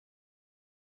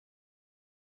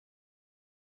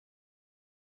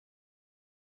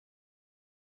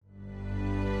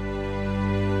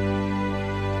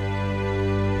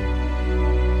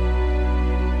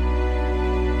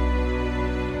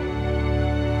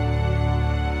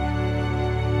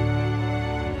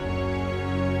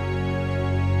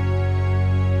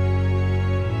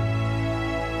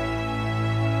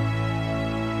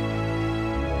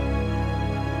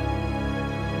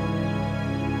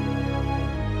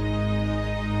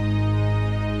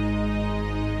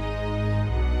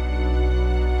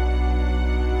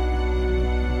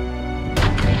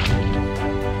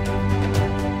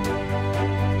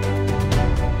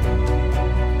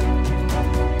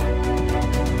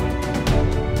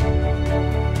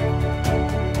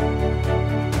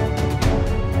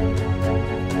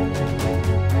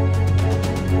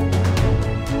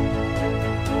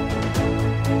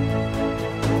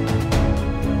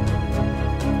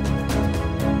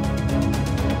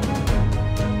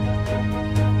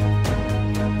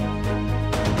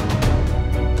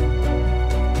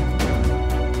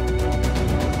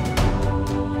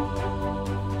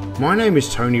My name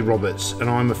is Tony Roberts and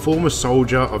I'm a former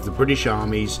soldier of the British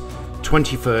Army's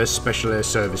 21st Special Air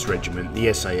Service Regiment, the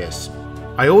S.A.S.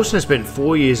 I also spent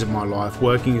 4 years of my life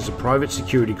working as a private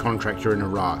security contractor in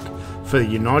Iraq for the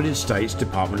United States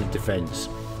Department of Defense.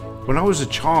 When I was a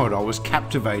child, I was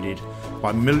captivated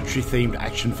by military-themed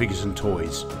action figures and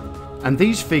toys. And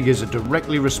these figures are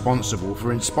directly responsible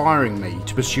for inspiring me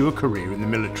to pursue a career in the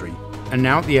military. And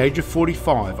now at the age of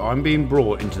 45, I'm being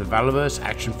brought into the Valaverse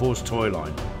Action Force toy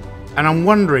line. And I'm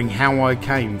wondering how I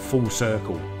came full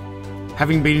circle.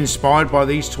 Having been inspired by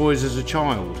these toys as a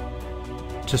child,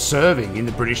 to serving in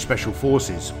the British Special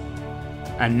Forces,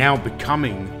 and now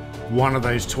becoming one of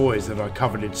those toys that I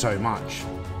coveted so much.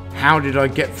 How did I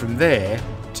get from there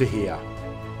to here?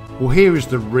 Well, here is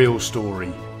the real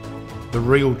story, the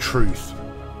real truth,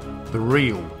 the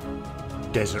real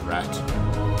Desert Rat.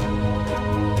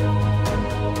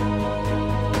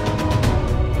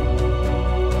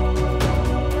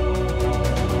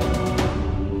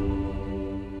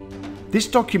 This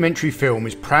documentary film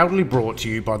is proudly brought to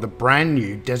you by the brand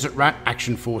new Desert Rat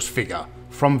Action Force figure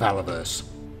from Valaverse.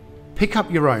 Pick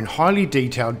up your own highly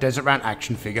detailed Desert Rat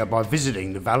action figure by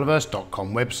visiting the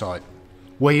valaverse.com website,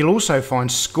 where you'll also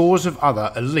find scores of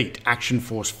other elite Action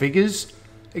Force figures,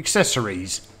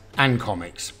 accessories and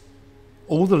comics.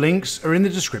 All the links are in the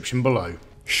description below.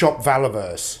 Shop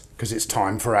Valaverse, because it's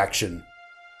time for action.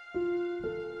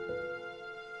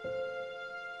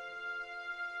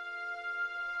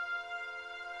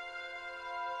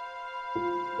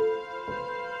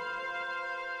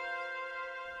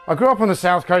 I grew up on the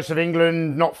south coast of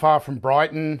England, not far from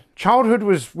Brighton. Childhood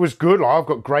was good. I've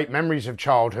got great memories of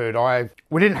childhood.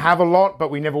 We didn't have a lot,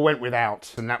 but we never went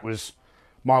without. And that was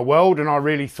my world. And I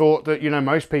really thought that,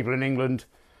 most people in England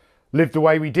lived the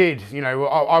way we did.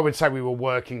 I would say we were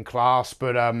working class,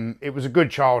 but it was a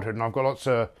good childhood. And I've got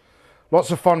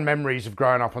lots of fond memories of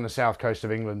growing up on the south coast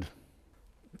of England.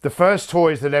 The first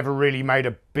toys that ever really made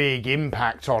a big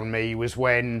impact on me was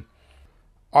when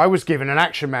I was given an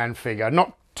Action Man figure,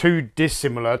 not too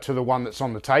dissimilar to the one that's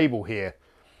on the table here.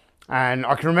 And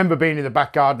I can remember being in the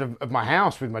back garden of my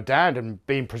house with my dad and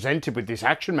being presented with this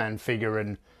Action Man figure.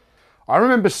 And I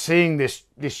remember seeing this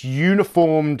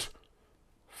uniformed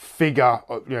figure,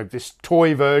 this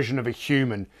toy version of a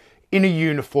human in a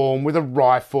uniform with a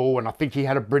rifle, and I think he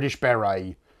had a British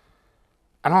beret.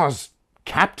 And I was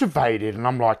captivated, and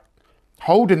I'm like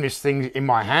holding this thing in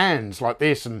my hands like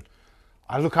this, and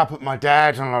I look up at my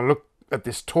dad and I look at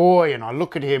this toy and I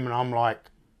look at him and I'm like,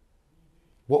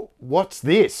 what's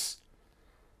this?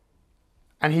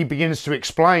 And he begins to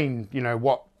explain,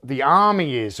 what the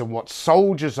army is and what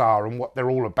soldiers are and what they're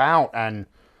all about. And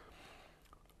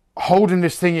holding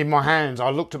this thing in my hands, I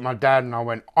looked at my dad and I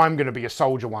went, I'm going to be a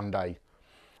soldier one day.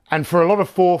 And for a lot of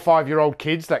 4 or 5 year old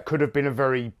kids, that could have been a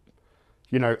very,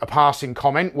 a passing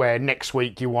comment, where next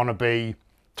week you want to be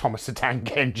Thomas the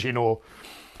Tank Engine or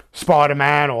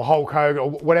Spider-Man or Hulk Hogan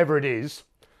or whatever it is.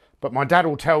 But my dad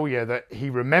will tell you that he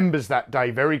remembers that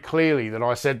day very clearly, that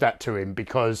I said that to him,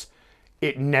 because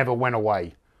it never went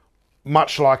away.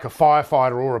 Much like a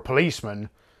firefighter or a policeman,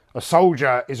 a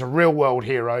soldier is a real world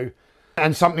hero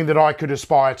and something that I could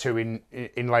aspire to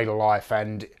in later life,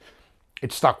 and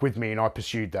it stuck with me and I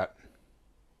pursued that.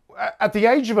 At the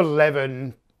age of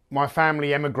 11, my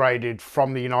family emigrated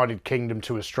from the United Kingdom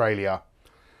to Australia.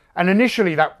 And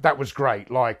initially that was great.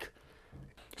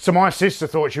 So my sister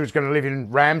thought she was going to live in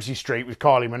Ramsay Street with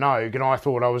Kylie Minogue, and I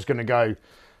thought I was going to go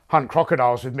hunt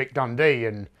crocodiles with Mick Dundee,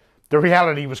 and the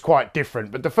reality was quite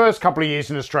different. But the first couple of years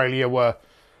in Australia were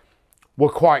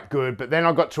quite good, but then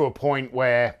I got to a point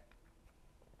where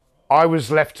I was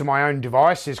left to my own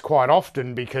devices quite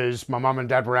often, because my mum and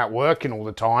dad were out working all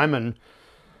the time, and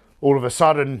all of a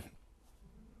sudden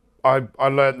I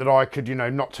learned that I could,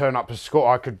 not turn up to school.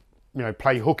 I could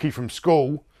play hooky from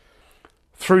school.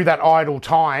 Through that idle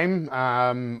time,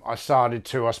 I started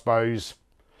to, I suppose,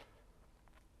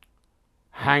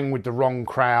 hang with the wrong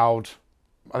crowd.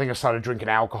 I think I started drinking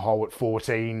alcohol at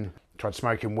 14, tried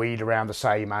smoking weed around the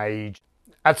same age.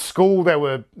 At school, there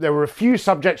were a few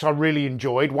subjects I really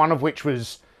enjoyed, one of which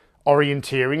was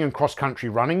orienteering and cross-country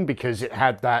running, because it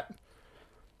had that,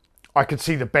 I could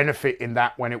see the benefit in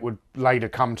that when it would later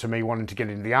come to me wanting to get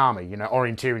into the army.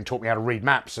 Orienteering taught me how to read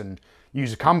maps and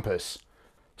use a compass.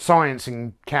 Science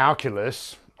and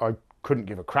calculus, I couldn't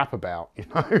give a crap about,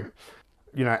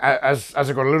 As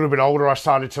I got a little bit older, I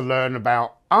started to learn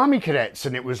about army cadets,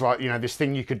 and it was like, this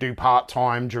thing you could do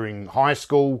part-time during high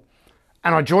school.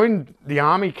 And I joined the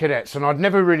army cadets, and I'd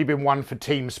never really been one for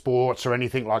team sports or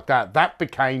anything like that. That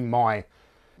became my,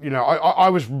 I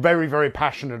was very, very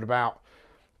passionate about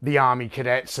the Army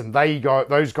cadets, and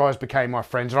those guys became my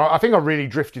friends. And I think I really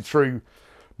drifted through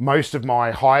most of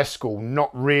my high school not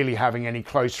really having any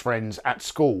close friends at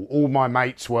school. All my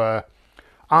mates were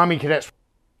Army cadets.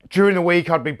 During the week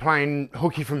I'd be playing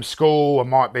hooky from school. I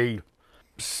might be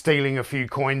stealing a few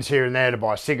coins here and there to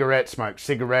buy cigarettes, smoke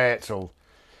cigarettes, or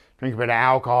drink a bit of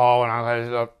alcohol.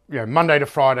 And Monday to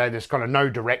Friday there's kind of no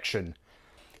direction.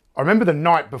 I remember the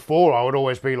night before I would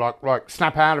always be like,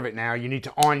 snap out of it now. You need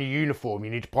to iron your uniform.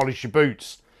 You need to polish your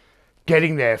boots.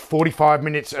 Getting there 45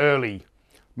 minutes early,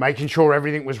 making sure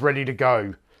everything was ready to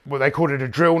go. Well, they called it a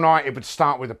drill night. It would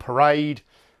start with a parade.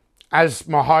 As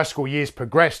my high school years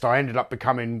progressed, I ended up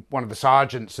becoming one of the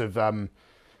sergeants of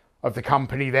the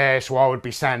company there. So I would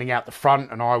be standing out the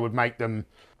front, and I would make them,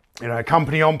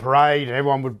 company on parade, and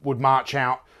everyone would march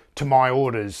out to my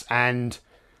orders. And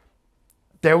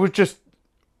there was just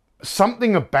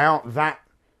something about that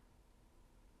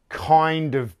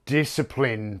kind of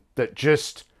discipline that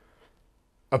just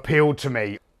appealed to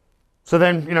me. So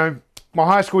then, my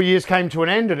high school years came to an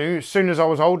end, and as soon as I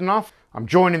was old enough, I'm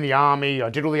joining the Army.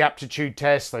 I did all the aptitude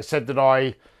tests. They said that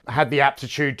I had the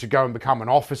aptitude to go and become an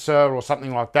officer or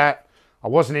something like that. I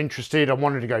wasn't interested. I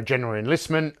wanted to go general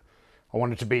enlistment. I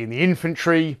wanted to be in the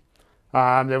infantry.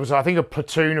 There was, I think, a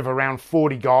platoon of around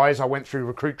 40 guys I went through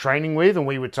recruit training with, and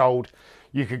we were told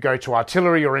you could go to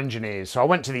artillery or engineers. So I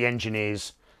went to the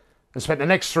engineers and spent the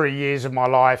next 3 years of my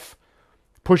life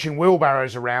pushing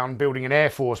wheelbarrows around, building an Air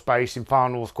Force base in far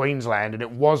north Queensland. And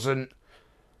it wasn't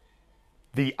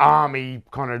the Army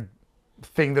kind of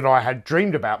thing that I had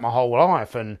dreamed about my whole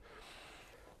life. And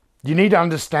you need to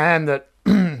understand that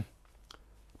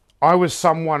I was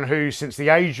someone who, since the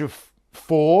age of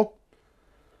 4,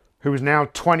 who was now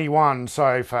 21,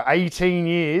 so for 18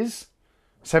 years,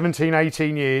 17,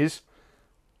 18 years,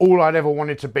 all I'd ever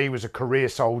wanted to be was a career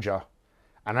soldier.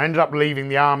 And I ended up leaving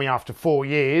the Army after 4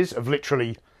 years of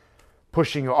literally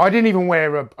pushing. I didn't even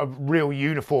wear a real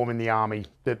uniform in the Army.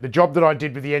 The job that I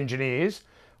did with the engineers,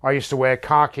 I used to wear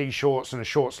khaki shorts and a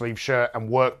short sleeve shirt and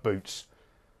work boots.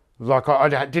 Like I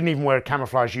didn't even wear a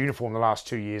camouflage uniform the last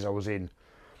 2 years I was in.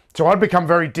 So I'd become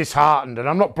very disheartened, and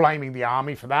I'm not blaming the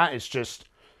Army for that. It's just,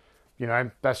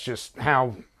 that's just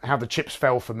how the chips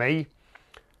fell for me.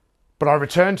 But I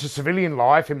returned to civilian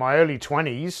life in my early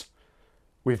 20s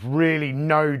with really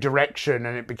no direction,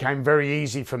 and it became very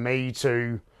easy for me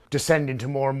to descend into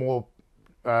more and more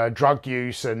drug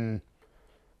use, and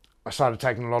I started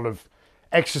taking a lot of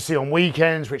ecstasy on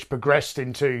weekends, which progressed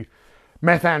into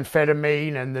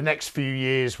methamphetamine, and the next few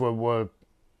years were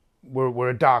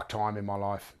a dark time in my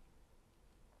life.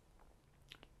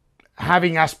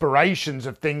 Having aspirations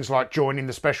of things like joining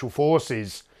the Special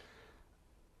Forces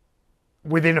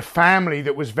within a family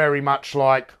that was very much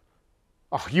like,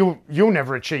 oh, you'll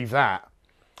never achieve that.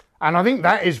 And I think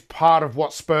that is part of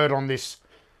what spurred on this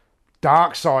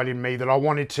dark side in me, that I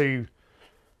wanted to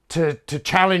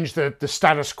challenge the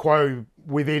status quo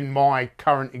within my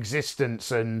current existence,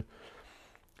 and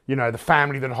the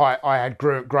family that I had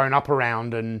grown up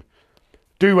around, and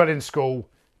do well in school,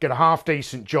 get a half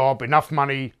decent job, enough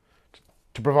money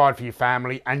to provide for your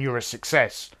family, and you're a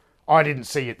success. I didn't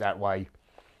see it that way.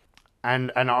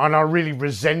 And I really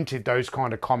resented those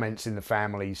kind of comments in the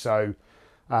family. So,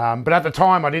 but at the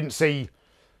time I didn't see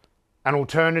an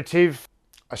alternative.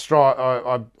 I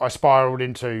spiraled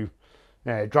into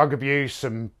drug abuse,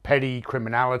 some petty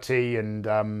criminality, and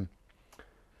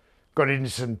got into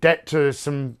some debt to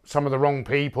some of the wrong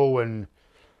people. And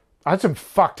I had some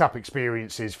fucked up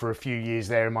experiences for a few years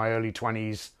there in my early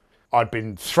 20s. I'd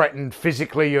been threatened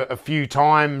physically a few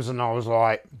times, and I was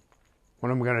like,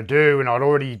 what am I going to do? And I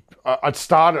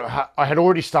had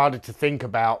already started to think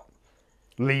about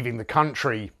leaving the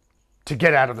country to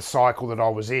get out of the cycle that I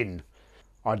was in.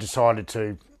 I decided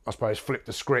to, I suppose, flip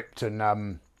the script, and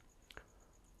I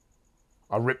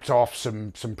ripped off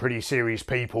some pretty serious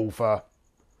people for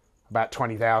about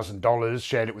 $20,000,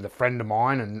 shared it with a friend of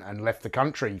mine, and left the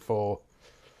country for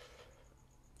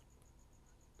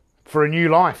a new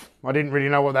life. I didn't really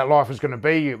know what that life was going to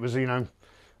be. It was,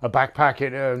 a backpack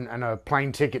and a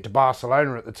plane ticket to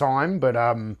Barcelona at the time. But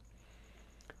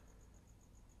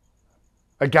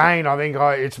again, I think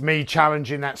it's me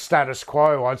challenging that status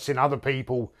quo. I'd seen other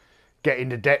people get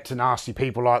into debt to nasty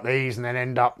people like these and then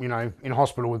end up, in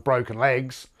hospital with broken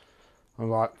legs. I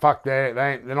was like, fuck, they're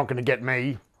not going to get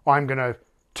me. I'm going to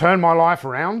turn my life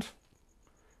around,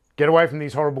 get away from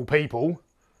these horrible people,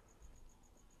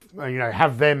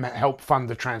 have them help fund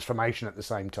the transformation at the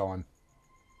same time.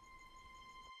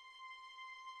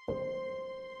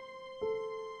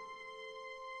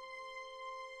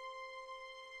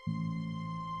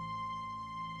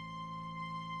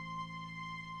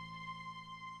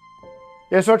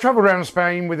 Yeah, so I travelled around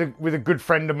Spain with a good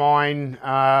friend of mine,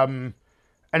 and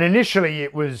initially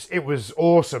it was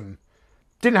awesome.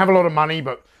 Didn't have a lot of money,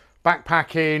 but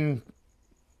backpacking,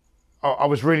 I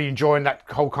was really enjoying that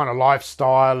whole kind of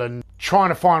lifestyle and trying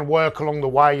to find work along the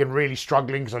way and really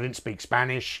struggling because I didn't speak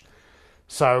Spanish.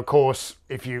 So of course,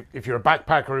 if you're a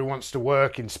backpacker who wants to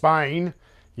work in Spain,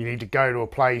 you need to go to a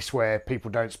place where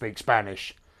people don't speak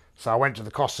Spanish. So I went to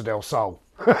the Costa del Sol,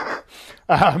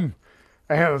 the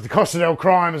Costa del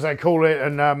Crime as they call it,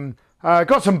 and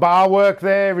got some bar work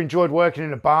there. Enjoyed working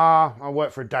in a bar. I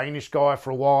worked for a Danish guy for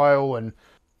a while, and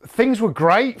things were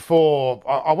great for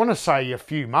I want to say a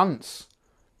few months.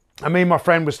 And me and my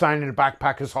friend were staying in a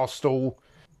backpackers hostel.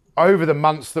 Over the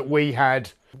months that we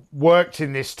had worked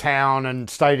in this town and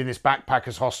stayed in this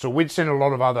backpackers hostel, we'd seen a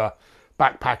lot of other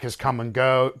backpackers come and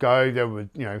go. There were,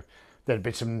 there'd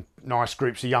been some nice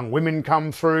groups of young women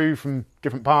come through from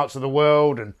different parts of the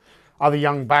world and other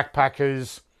young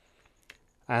backpackers.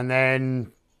 And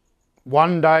then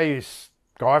one day this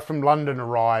guy from London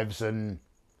arrives, and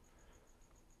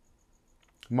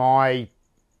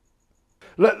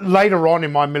later on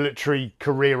in my military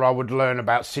career, I would learn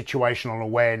about situational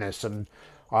awareness, and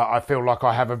I feel like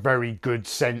I have a very good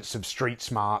sense of street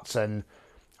smarts. And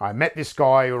I met this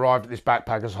guy who arrived at this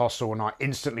backpackers hostel, and I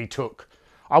instantly took,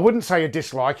 I wouldn't say a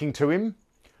disliking to him.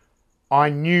 I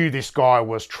knew this guy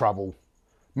was trouble.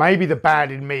 Maybe the bad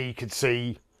in me could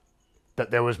see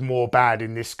that there was more bad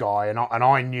in this guy, and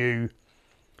I knew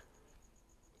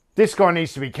this guy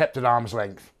needs to be kept at arm's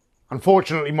length.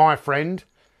 Unfortunately, my friend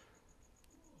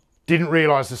didn't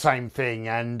realise the same thing,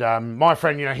 and my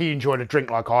friend, he enjoyed a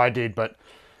drink like I did, but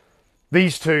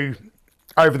these two,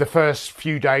 over the first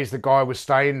few days the guy was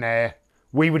staying there,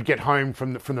 we would get home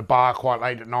from the bar quite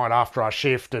late at night after our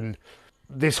shift, and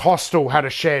this hostel had a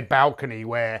shared balcony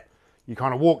where you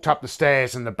kind of walked up the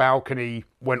stairs and the balcony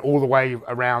went all the way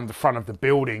around the front of the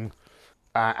building,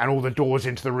 and all the doors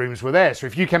into the rooms were there. So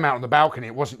if you came out on the balcony,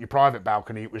 it wasn't your private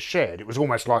balcony, it was shared. It was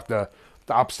almost like the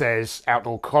upstairs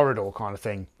outdoor corridor kind of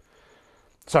thing.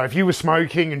 So if you were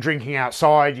smoking and drinking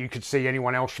outside, you could see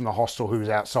anyone else from the hostel who was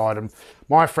outside. And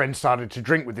my friend started to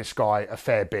drink with this guy a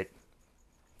fair bit.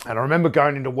 And I remember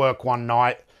going into work one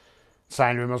night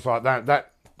saying to him, I was like,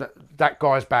 that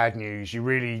guy's bad news. You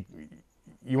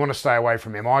want to stay away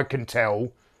from him. I can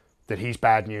tell that he's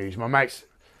bad news. My mates,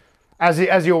 as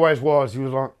he always was, he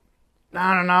was like, no,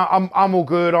 I'm all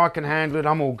good. I can handle it.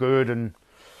 I'm all good. And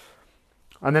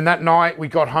then that night we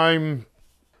got home.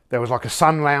 There was like a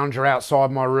sun lounger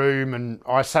outside my room, and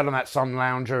I sat on that sun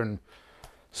lounger and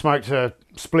smoked a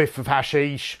spliff of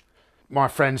hashish. My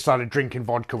friends started drinking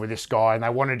vodka with this guy, and they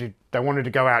wanted to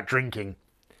go out drinking.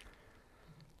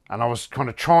 And I was kind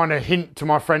of trying to hint to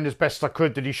my friend as best I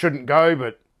could that he shouldn't go,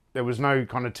 but there was no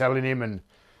kind of telling him. And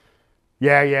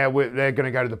they're going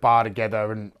to go to the bar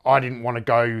together, and I didn't want to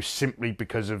go simply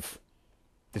because of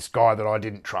this guy that I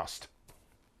didn't trust.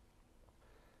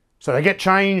 So they get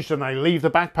changed and they leave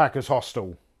the backpackers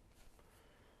hostel.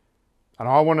 And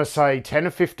I want to say 10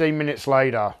 or 15 minutes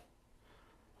later,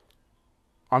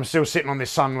 I'm still sitting on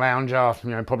this sun lounger,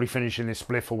 probably finishing this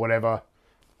spliff or whatever.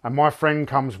 And my friend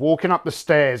comes walking up the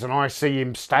stairs, and I see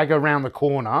him stagger around the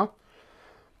corner.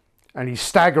 And he's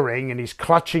staggering and he's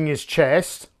clutching his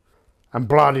chest, and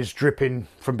blood is dripping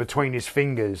from between his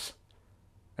fingers.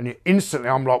 And instantly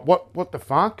I'm like, what the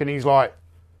fuck? And he's like,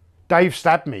 Dave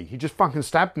stabbed me. He just fucking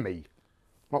stabbed me.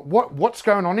 Like, what's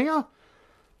going on here?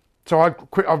 So I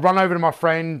run over to my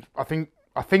friend. I think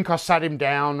I sat him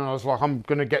down, and I was like, I'm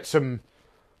going to get some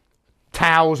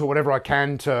towels or whatever I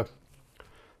can to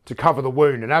cover the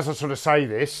wound. And as I sort of say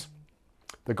this,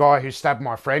 the guy who stabbed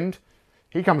my friend,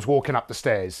 he comes walking up the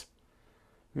stairs.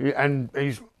 And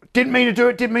he's, didn't mean to do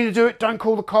it, don't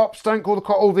call the cops,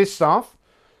 all this stuff.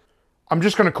 I'm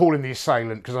just going to call him the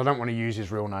assailant because I don't want to use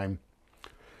his real name.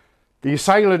 The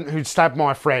assailant who'd stabbed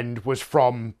my friend was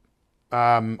from,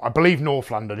 I believe,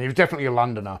 North London. He was definitely a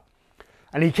Londoner.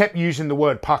 And he kept using the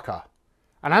word pucker.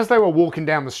 And as they were walking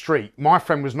down the street, my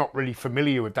friend was not really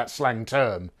familiar with that slang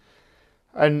term.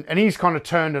 And he's kind of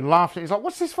turned and laughed. He's like,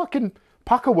 what's this fucking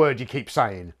pucker word you keep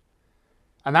saying?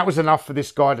 And that was enough for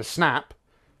this guy to snap,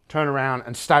 turn around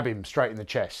and stab him straight in the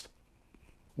chest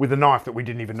with a knife that we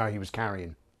didn't even know he was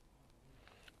carrying.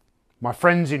 My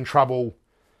friend's in trouble.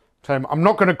 Tell him, I'm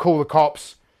not going to call the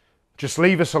cops. Just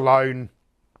leave us alone.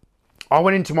 I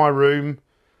went into my room,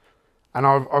 and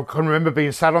I can remember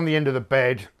being sat on the end of the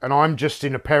bed, and I'm just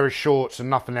in a pair of shorts and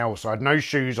nothing else. I had no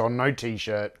shoes on, no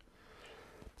t-shirt.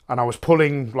 And I was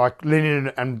pulling like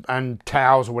linen and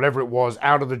towels or whatever it was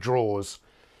out of the drawers.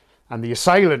 And the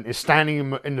assailant is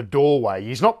standing in the doorway.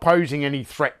 He's not posing any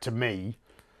threat to me,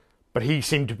 But he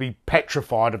seemed to be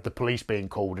petrified of the police being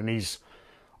called, and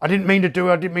I didn't mean to do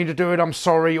it, I didn't mean to do it, I'm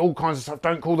sorry, all kinds of stuff,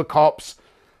 don't call the cops.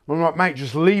 I'm like, mate,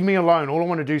 just leave me alone, all I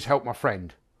want to do is help my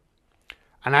friend.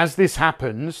 And as this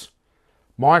happens,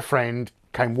 my friend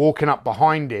came walking up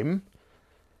behind him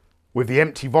with the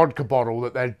empty vodka bottle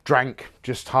that they'd drank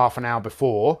just half an hour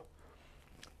before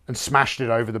and smashed it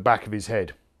over the back of his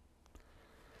head.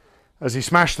 As he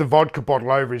smashed the vodka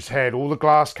bottle over his head, all the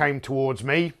glass came towards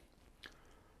me.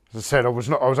 As I said, I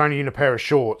was only in a pair of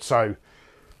shorts, so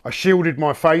I shielded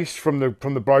my face from the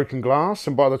broken glass,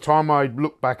 and by the time I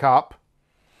looked back up,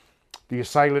 the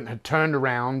assailant had turned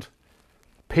around,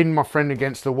 pinned my friend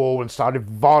against the wall and started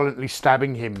violently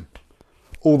stabbing him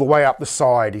all the way up the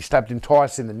side. He stabbed him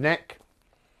twice in the neck.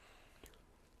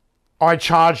 I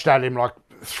charged at him like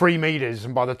 3 meters,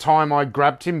 and by the time I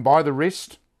grabbed him by the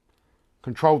wrist,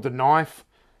 controlled the knife,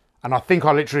 and I think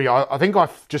I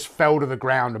just fell to the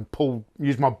ground and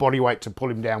used my body weight to pull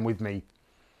him down with me.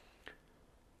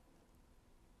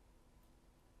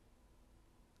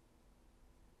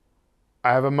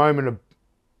 I have a moment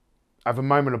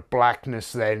of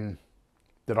blackness then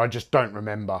that I just don't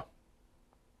remember.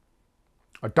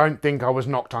 I don't think I was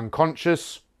knocked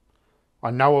unconscious. I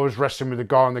know I was wrestling with the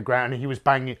guy on the ground,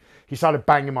 and he started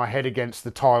banging my head against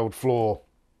the tiled floor.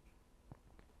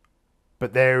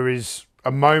 But there is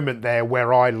a moment there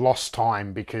where I lost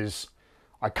time, because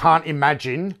I can't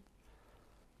imagine.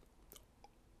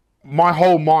 My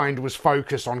whole mind was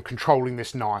focused on controlling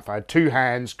this knife. I had 2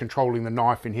 hands controlling the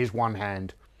knife in his one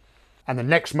hand. And the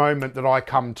next moment that I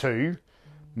come to,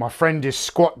 my friend is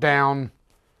squat down.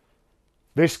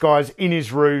 This guy's in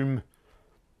his room,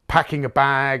 packing a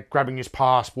bag, grabbing his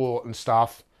passport and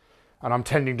stuff. And I'm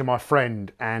tending to my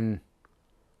friend, and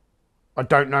I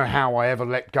don't know how I ever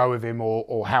let go of him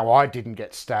or how I didn't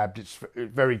get stabbed. It's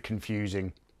very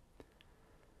confusing.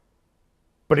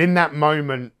 But in that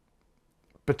moment,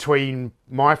 between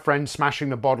my friend smashing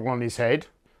the bottle on his head,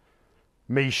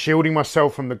 me shielding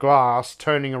myself from the glass,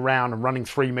 turning around and running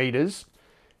 3 meters,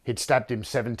 he'd stabbed him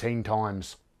 17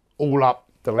 times, all up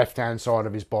the left-hand side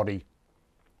of his body.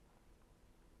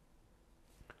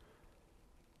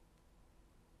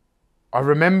 I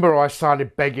remember I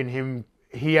started begging him.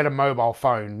 He had a mobile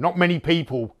phone. Not many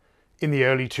people in the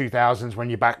early 2000s when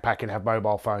you're backpacking have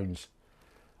mobile phones.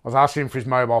 I was asking him for his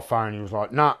mobile phone. He was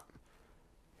like, nah.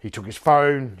 He took his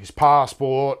phone, his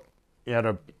passport. He had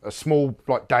a small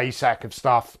day sack of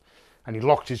stuff, and he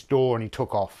locked his door and he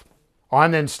took off.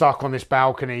 I'm then stuck on this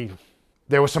balcony.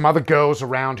 There were some other girls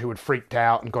around who had freaked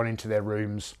out and gone into their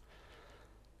rooms.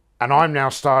 And I'm now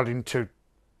starting to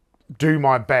do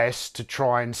my best to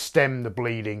try and stem the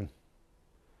bleeding.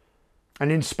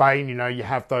 And in Spain, you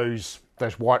have those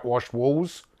whitewashed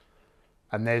walls,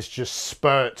 and there's just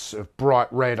spurts of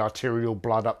bright red arterial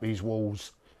blood up these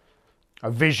walls. A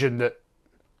vision that,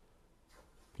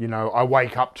 I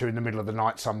wake up to in the middle of the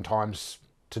night sometimes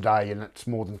today, and it's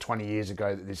more than 20 years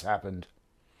ago that this happened.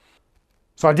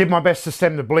 So I did my best to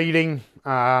stem the bleeding.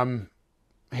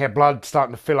 He had blood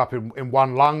starting to fill up in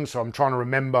one lung, so I'm trying to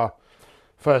remember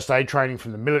first aid training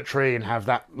from the military and have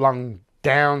that lung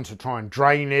down to try and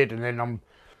drain it, and then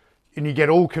you get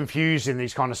all confused in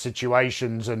these kind of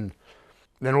situations, and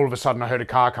then all of a sudden I heard a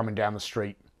car coming down the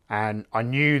street, and I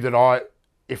knew that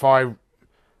if I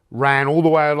ran all the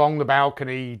way along the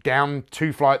balcony, down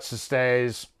 2 flights of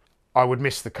stairs, I would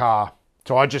miss the car.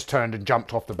 So I just turned and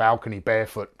jumped off the balcony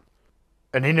barefoot.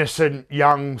 An innocent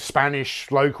young Spanish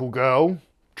local girl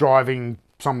driving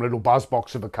some little buzz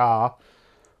box of a car,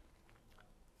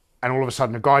 and all of a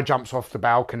sudden a guy jumps off the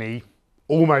balcony,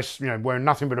 almost, wearing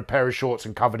nothing but a pair of shorts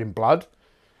and covered in blood.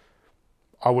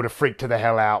 I would have freaked her the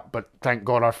hell out, but thank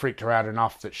God I freaked her out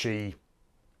enough that she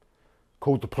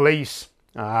called the police.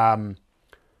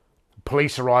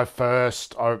 Police arrived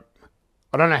first. I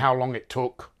don't know how long it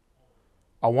took.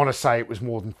 I want to say it was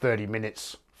more than 30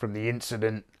 minutes from the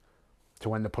incident to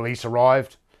when the police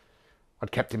arrived.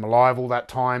 I'd kept him alive all that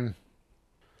time.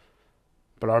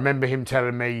 But I remember him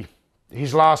telling me,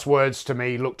 his last words to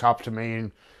me, looked up to me,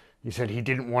 and he said he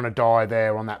didn't want to die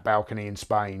there on that balcony in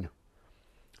Spain.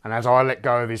 And as I let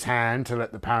go of his hand to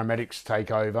let the paramedics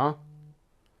take over,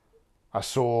 I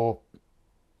saw,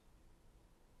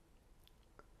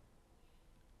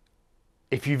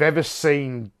 if you've ever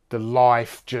seen the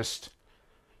life just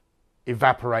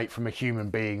evaporate from a human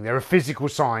being, there are physical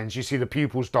signs. You see the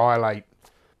pupils dilate.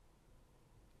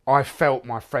 I felt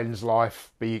my friend's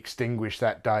life be extinguished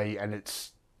that day, and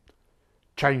it's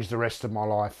changed the rest of my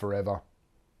life forever.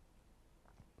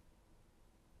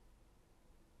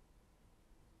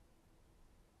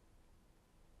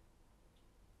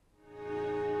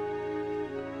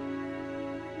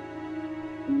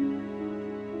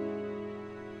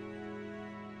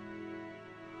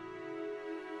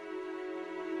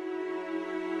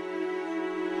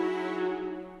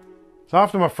 So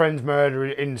after my friend's murder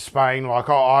in Spain, like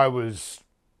I was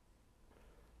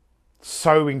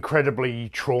so incredibly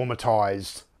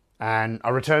traumatized, and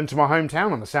I returned to my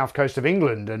hometown on the south coast of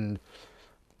England, and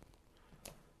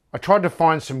I tried to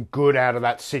find some good out of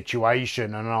that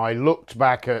situation, and I looked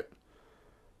back at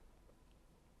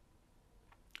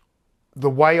the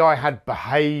way I had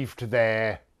behaved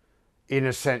there. In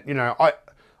a sense, you know,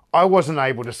 I wasn't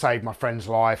able to save my friend's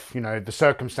life. You know, the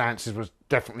circumstances was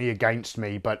definitely against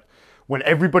me, but when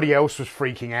everybody else was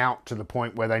freaking out to the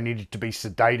point where they needed to be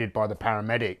sedated by the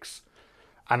paramedics,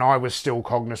 and I was still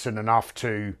cognizant enough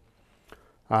to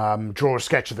draw a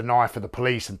sketch of the knife for the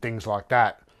police and things like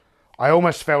that, I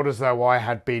almost felt as though I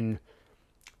had been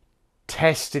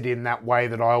tested in that way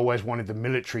that I always wanted the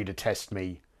military to test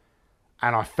me.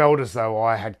 And I felt as though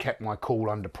I had kept my cool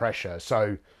under pressure.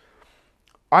 So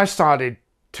I started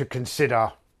to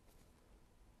consider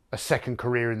a second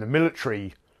career in the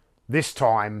military, this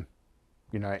time,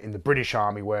 you know, in the British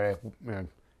Army, where, you know,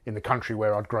 in the country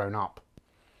where I'd grown up.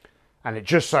 And it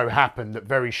just so happened that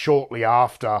very shortly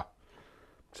after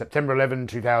September 11,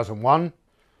 2001,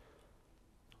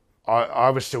 I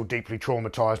was still deeply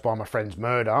traumatized by my friend's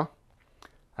murder.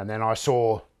 And then I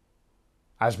saw,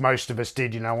 as most of us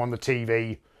did, you know, on the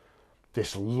TV,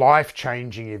 this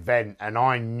life-changing event, and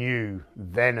I knew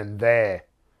then and there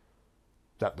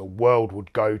that the world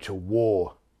would go to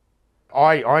war.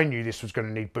 I knew this was going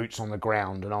to need boots on the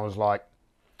ground, and I was like,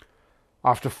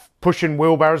 after pushing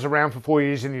wheelbarrows around for 4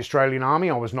 years in the Australian Army,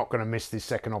 I was not going to miss this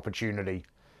second opportunity.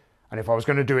 And if I was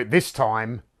going to do it this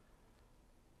time,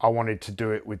 I wanted to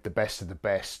do it with the best of the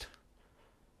best.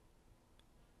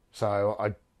 So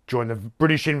I joined the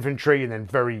British Infantry and then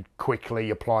very quickly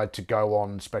applied to go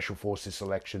on Special Forces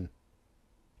selection.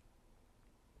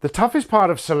 The toughest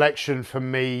part of selection for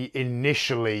me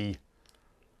initially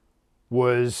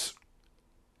was,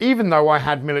 even though I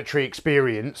had military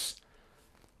experience,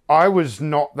 I was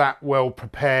not that well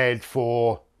prepared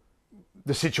for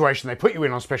the situation they put you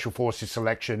in on Special Forces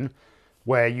selection,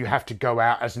 where you have to go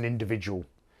out as an individual.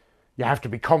 You have to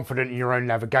be confident in your own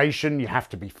navigation. You have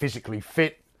to be physically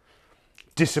fit,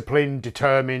 disciplined,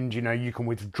 determined. You know, you can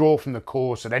withdraw from the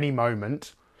course at any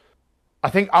moment. I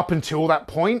think up until that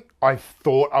point, I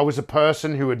thought I was a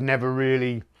person who had never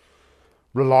really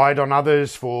relied on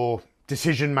others for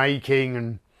decision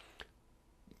making,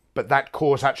 but that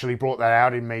course actually brought that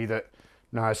out in me, that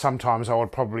no, sometimes I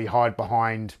would probably hide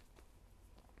behind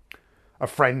a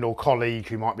friend or colleague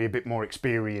who might be a bit more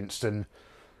experienced, and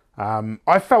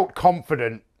I felt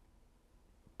confident,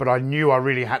 but I knew I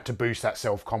really had to boost that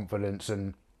self-confidence.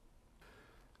 And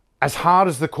as hard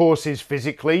as the course is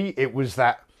physically, it was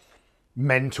that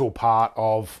mental part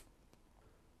of,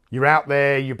 you're out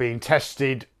there, you're being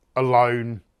tested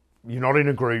alone, you're not in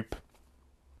a group,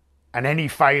 and any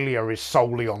failure is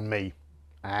solely on me.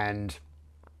 And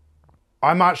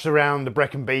I marched around the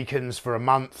Brecon Beacons for a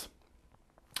month,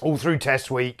 all through test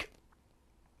week.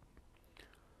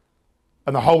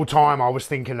 And the whole time I was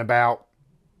thinking about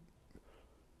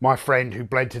my friend who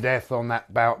bled to death on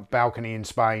that balcony in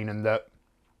Spain, and that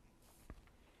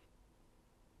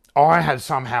I had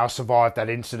somehow survived that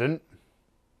incident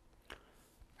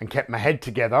and kept my head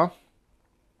together.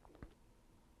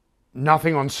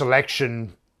 Nothing on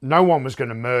selection, no one was going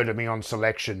to murder me on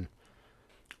selection.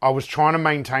 I was trying to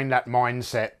maintain that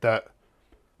mindset that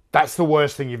that's the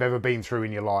worst thing you've ever been through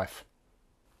in your life.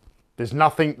 There's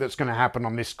nothing that's going to happen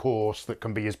on this course that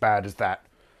can be as bad as that.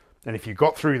 And if you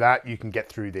got through that, you can get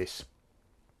through this.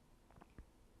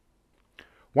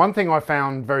 One thing I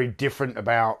found very different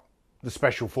about the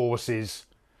Special Forces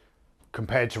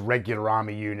compared to regular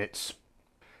army units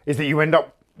is that you end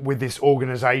up with this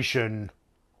organisation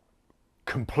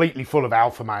completely full of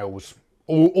alpha males.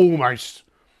 Almost,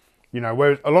 you know,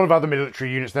 whereas a lot of other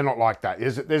military units, they're not like that.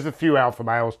 There's a few alpha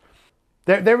males.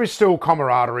 There is still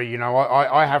camaraderie, you know.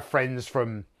 I have friends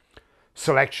from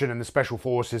selection and the Special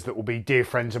Forces that will be dear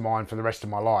friends of mine for the rest of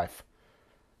my life.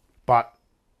 But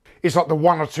it's like the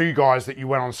one or two guys that you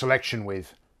went on selection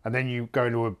with, and then you go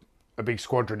into a big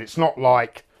squadron. It's not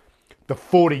like the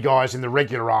 40 guys in the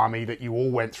regular army that you all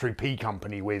went through P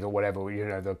Company with or whatever, you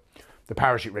know, the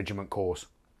parachute regiment course.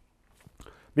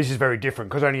 This is very different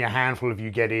because only a handful of you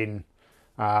get in.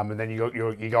 And then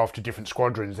you go off to different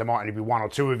squadrons. There might only be one or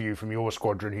two of you from your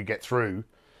squadron who get through.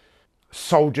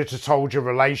 Soldier to soldier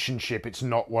relationship, it's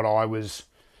not what I was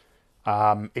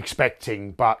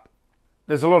expecting, but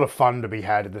there's a lot of fun to be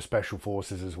had in the Special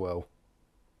Forces as well.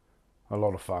 A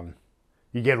lot of fun.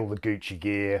 You get all the Gucci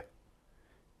gear,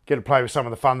 get to play with some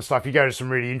of the fun stuff. You go to some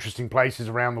really interesting places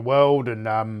around the world,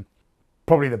 and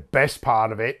probably the best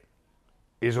part of it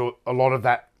is a lot of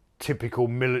that typical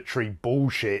military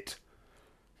bullshit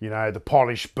You know, the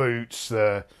polished boots,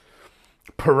 the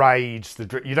parades,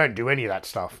 you don't do any of that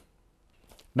stuff.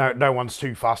 No one's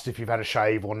too fussed if you've had a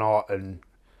shave or not, and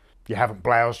you haven't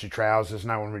bloused your trousers.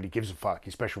 No one really gives a fuck.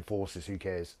 You're special forces, who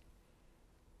cares?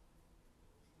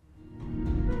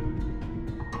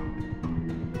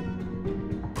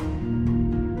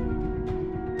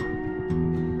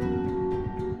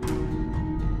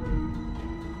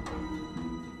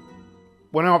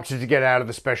 When I opted to get out of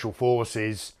the special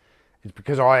forces, it's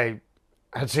because I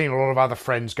had seen a lot of other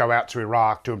friends go out to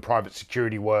Iraq doing private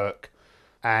security work,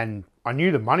 and I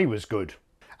knew the money was good.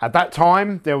 At that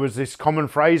time, there was this common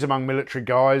phrase among military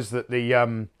guys that the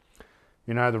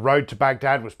road to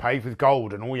Baghdad was paved with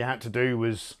gold, and all you had to do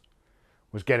was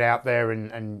get out there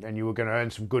and you were going to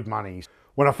earn some good money.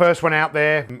 When I first went out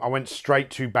there, I went straight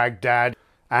to Baghdad,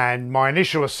 and my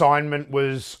initial assignment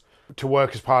was to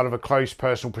work as part of a close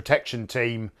personal protection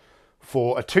team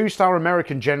for a 2-star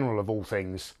American general, of all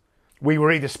things. We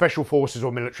were either special forces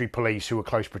or military police who were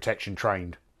close protection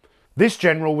trained. This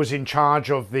general was in charge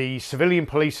of the civilian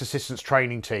police assistance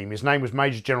training team. His name was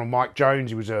Major General Mike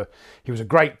Jones. He was a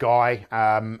great guy,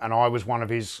 and I was one of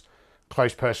his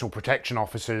close personal protection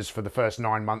officers for the first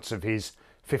 9 months of his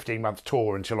 15-month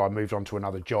tour until I moved on to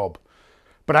another job.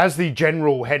 But as the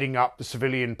general heading up the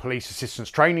civilian police assistance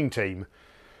training team,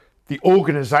 the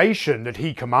organisation that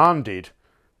he commanded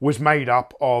was made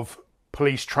up of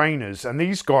police trainers, and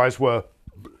these guys were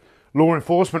law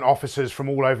enforcement officers from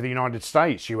all over the United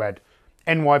States. You had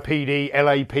NYPD,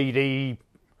 LAPD,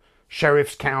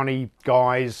 sheriff's county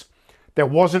guys. There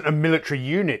wasn't a military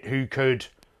unit who could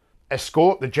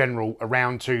escort the general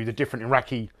around to the different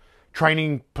Iraqi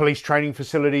police training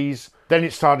facilities. Then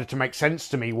it started to make sense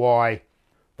to me why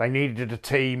they needed a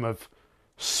team of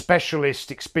specialist,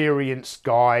 experienced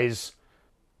guys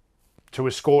to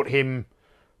escort him,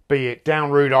 be it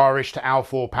down Route Irish to Al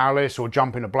Four Palace or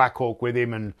jump in a Black Hawk with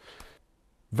him. And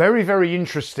very, very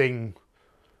interesting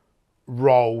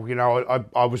role. You know,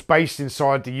 I was based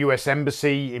inside the US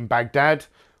Embassy in Baghdad,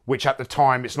 which at the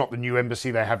time, it's not the new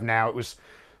embassy they have now. It was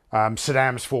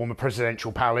Saddam's former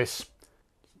presidential palace.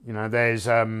 You know, there's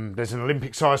an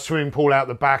Olympic-sized swimming pool out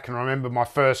the back, and I remember my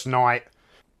first night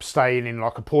staying in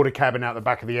like a porta cabin out the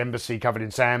back of the embassy covered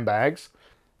in sandbags,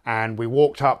 and we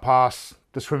walked up past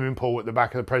the swimming pool at the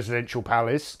back of the presidential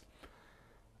palace,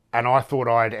 and I thought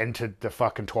I had entered the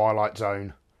fucking Twilight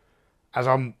Zone. As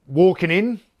I'm walking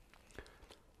in,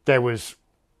 there was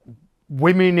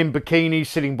women in bikinis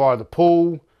sitting by the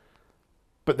pool,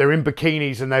 but they're in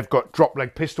bikinis and they've got drop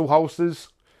leg pistol holsters.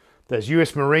 There's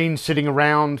US Marines sitting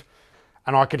around,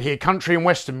 and I could hear country and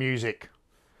western music.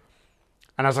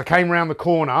 And as I came around the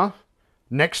corner,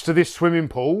 next to this swimming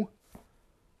pool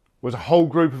was a whole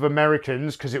group of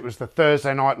Americans, because it was the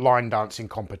Thursday night line dancing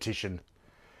competition.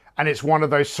 And it's one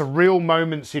of those surreal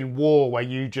moments in war where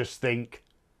you just think,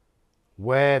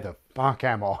 where the fuck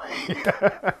am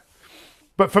I?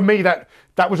 But for me, that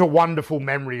was a wonderful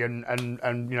memory, and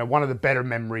you know, one of the better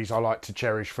memories I like to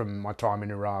cherish from my time in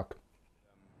Iraq.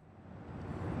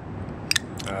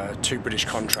 2 British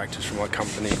contractors from my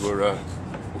company were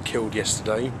killed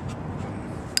yesterday.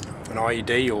 An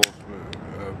IED, or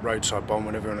roadside bomb,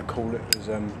 whatever you want to call it, has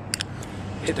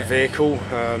hit the vehicle,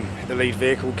 hit the lead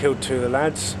vehicle, killed 2 of the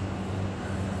lads.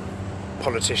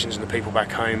 Politicians and the people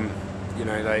back home, you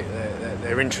know,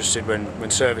 they're interested when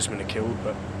servicemen are killed,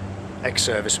 but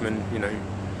ex-servicemen, you know,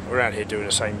 we're out here doing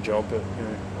the same job, but you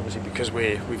know, obviously because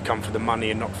we've come for the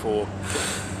money and not for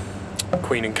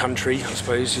Queen and country, I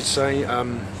suppose you'd say.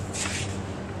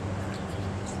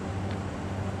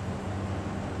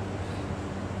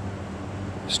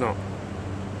 It's not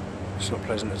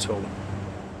pleasant at all.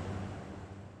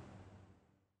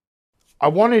 I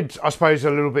wanted, I suppose,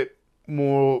 a little bit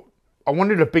more, I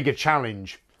wanted a bigger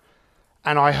challenge.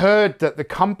 And I heard that the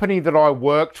company that I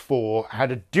worked for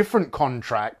had a different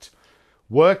contract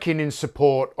working in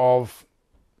support of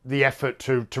the effort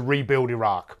to rebuild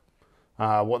Iraq,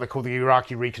 what they call the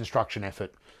Iraqi reconstruction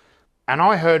effort. And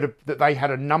I heard that they had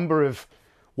a number of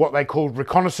what they called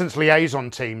reconnaissance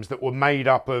liaison teams that were made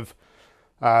up of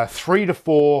 3 to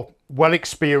 4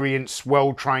 well-experienced,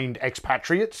 well-trained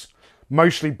expatriates,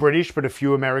 mostly British, but a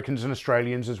few Americans and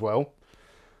Australians as well,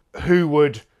 who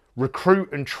would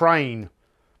recruit and train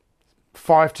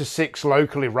 5 to 6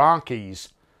 local Iraqis,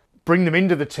 bring them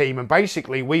into the team, and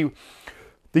basically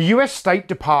the US State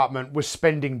Department was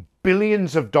spending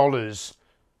billions of dollars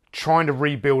trying to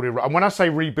rebuild Iraq. And when I say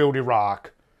rebuild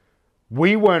Iraq,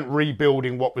 we weren't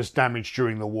rebuilding what was damaged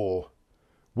during the war.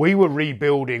 We were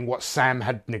rebuilding what Saddam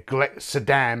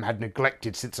had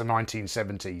neglected since the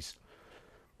 1970s.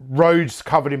 roads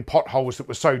covered in potholes that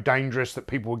were so dangerous that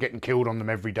people were getting killed on them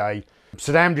every day.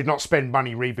 Saddam did not spend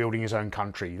money rebuilding his own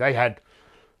country. They had,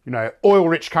 you know,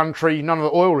 oil-rich country. None of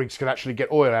the oil rigs could actually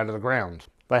get oil out of the ground.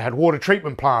 They had water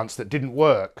treatment plants that didn't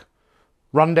work,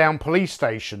 run-down police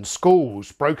stations,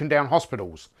 schools, broken-down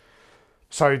hospitals.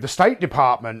 So the State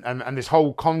Department and this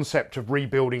whole concept of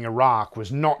rebuilding Iraq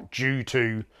was not due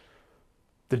to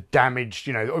the damage,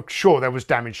 you know, sure, there was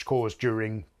damage caused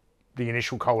during the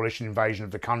initial coalition invasion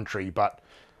of the country, but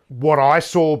what I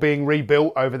saw being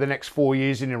rebuilt over the next 4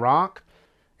 years in Iraq,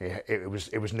 it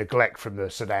was neglect from the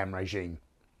Saddam regime.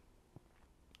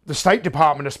 The State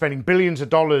Department are spending billions of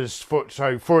dollars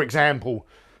for example,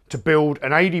 to build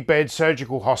an 80-bed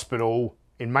surgical hospital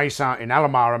in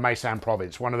Al-Amara, Maysan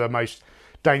province, one of the most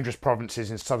dangerous provinces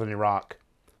in southern Iraq.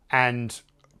 And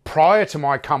prior to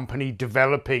my company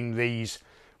developing these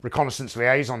reconnaissance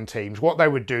liaison teams, what they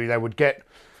would do, they would get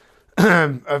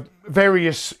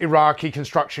various Iraqi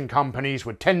construction companies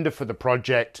would tender for the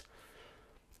project.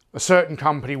 A certain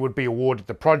company would be awarded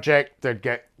the project. They'd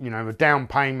get, you know, a down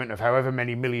payment of however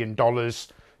many $1 million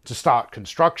to start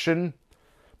construction.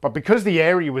 But because the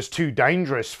area was too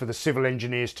dangerous for the civil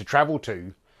engineers to travel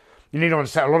to, you need to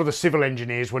understand a lot of the civil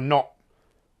engineers were not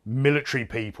military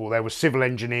people. They were civil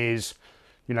engineers,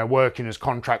 you know, working as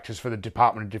contractors for the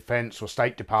Department of Defense or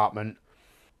State Department.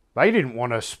 They didn't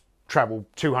want to travel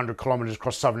 200 kilometers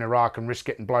across southern Iraq and risk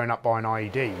getting blown up by an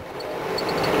IED.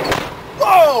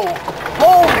 Whoa!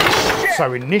 Holy shit!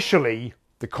 So initially,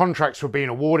 the contracts were being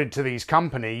awarded to these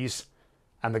companies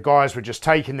and the guys were just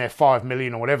taking their 5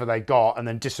 million or whatever they got and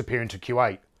then disappearing to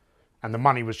Kuwait. And the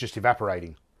money was just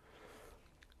evaporating.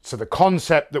 So the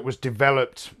concept that was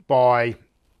developed by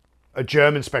a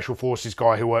German special forces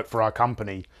guy who worked for our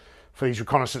company for these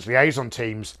reconnaissance liaison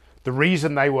teams, the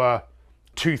reason they were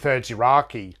 2/3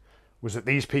 Iraqi was that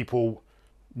these people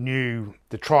knew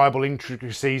the tribal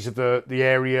intricacies of the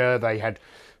area. They had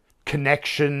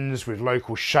connections with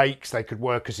local sheikhs. They could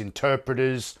work as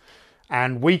interpreters.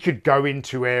 And we could go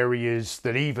into areas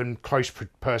that even close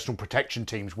personal protection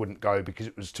teams wouldn't go because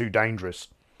it was too dangerous.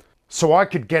 So I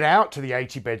could get out to the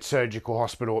 80-bed surgical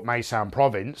hospital at Maysan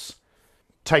province,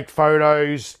 take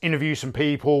photos, interview some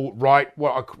people, write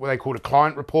what they called a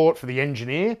client report for the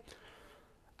engineer,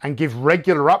 and give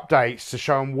regular updates to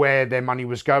show them where their money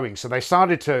was going. So they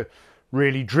started to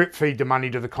really drip feed the money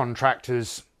to the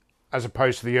contractors as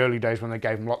opposed to the early days when they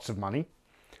gave them lots of money.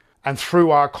 And through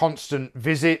our constant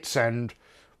visits and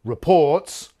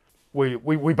reports, we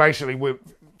basically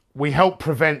helped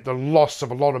prevent the loss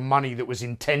of a lot of money that was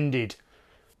intended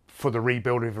for the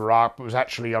rebuild of Iraq, but was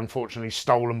actually unfortunately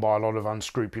stolen by a lot of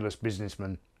unscrupulous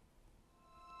businessmen.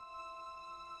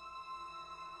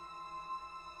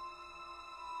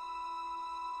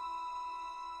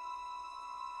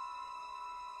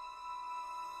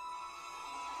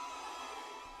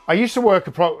 I used to work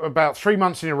about 3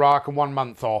 months in Iraq and 1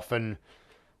 month off, and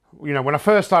you know, when I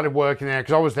first started working there,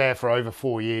 because I was there for over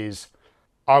 4 years,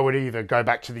 I would either go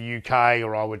back to the UK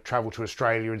or I would travel to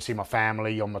Australia and see my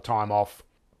family on my time off.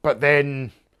 But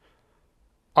then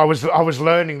I was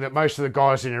learning that most of the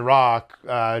guys in Iraq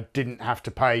didn't have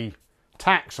to pay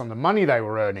tax on the money they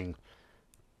were earning.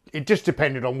 It just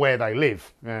depended on where they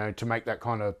live, you know, to make that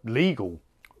kind of legal.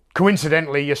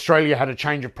 Coincidentally, Australia had a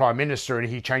change of Prime Minister and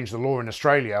he changed the law in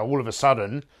Australia. All of a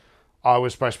sudden, I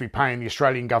was supposed to be paying the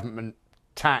Australian government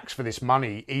tax for this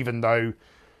money, even though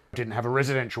I didn't have a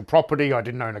residential property, I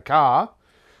didn't own a car,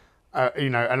 you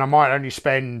know, and I might only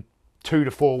spend 2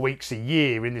 to 4 weeks a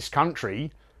year in this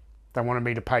country. They wanted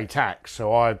me to pay tax.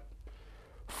 So I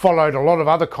followed a lot of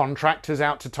other contractors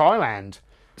out to Thailand,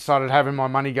 started having my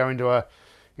money go into a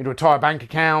Thai bank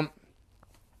account.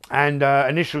 And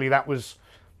initially that was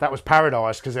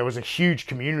paradise, because there was a huge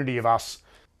community of us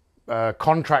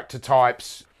contractor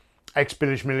types,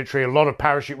 ex-British military, a lot of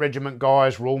parachute regiment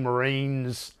guys, Royal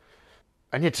Marines.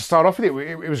 And yeah, to start off with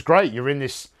it was great. You're in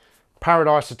this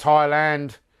paradise of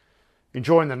Thailand,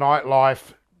 enjoying the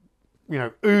nightlife, you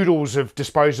know, oodles of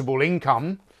disposable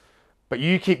income. But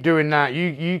you keep doing that.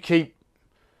 You keep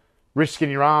risking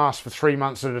your ass for 3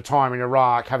 months at a time in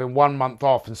Iraq, having 1 month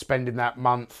off and spending that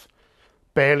month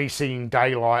barely seeing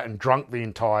daylight and drunk the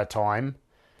entire time.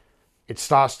 It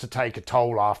starts to take a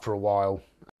toll after a while.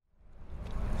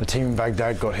 The team in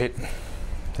Baghdad got hit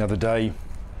the other day.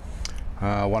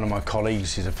 One of my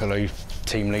colleagues, is a fellow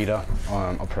team leader,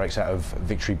 operates out of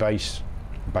Victory Base,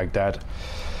 Baghdad,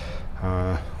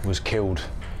 was killed.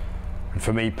 And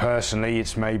for me personally,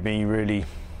 it's made me really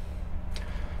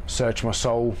search my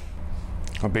soul.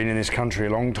 I've been in this country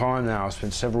a long time now. I've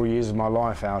spent several years of my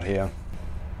life out here.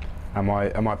 Am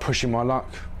I pushing my luck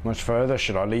much further?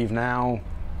 Should I leave now?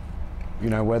 you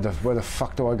know, where the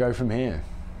fuck do I go from here?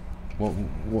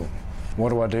 What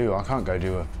do I do? I can't go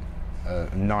do a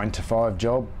 9-to-5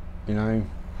 job, you know.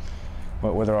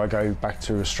 Whether I go back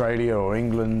to Australia or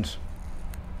England,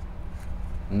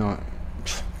 no.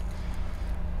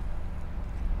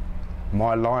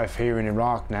 My life here in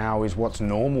Iraq now is what's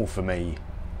normal for me,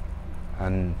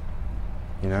 and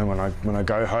you know, when I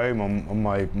go home on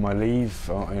my leave,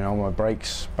 you know, my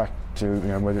breaks back to, you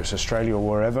know, whether it's Australia or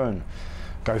wherever, and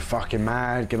go fucking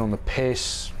mad, get on the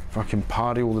piss, fucking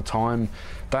party all the time.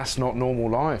 That's not normal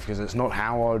life, because it's not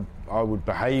how I would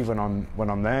behave when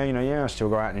I'm there. You know, yeah, I still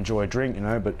go out and enjoy a drink, you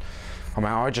know, but I mean,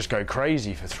 I just go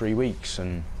crazy for 3 weeks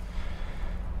and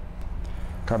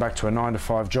go back to a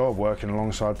 9-to-5 job, working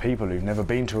alongside people who've never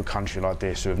been to a country like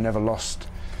this, who have never lost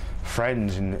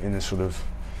friends in the sort of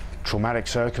traumatic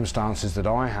circumstances that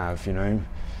I have, you know.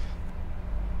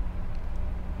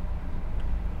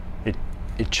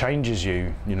 It changes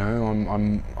you, you know.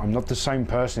 I'm not the same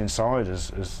person inside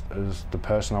as the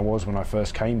person I was when I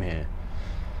first came here.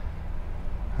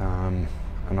 And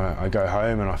I go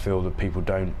home and I feel that people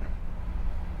don't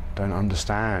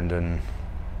understand, and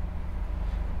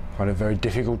find it very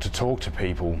difficult to talk to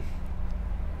people.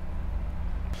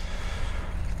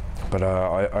 But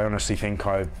I honestly think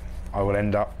I will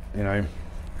end up, you know,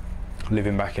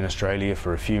 living back in Australia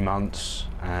for a few months,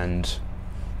 and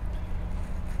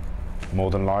more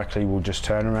than likely we'll just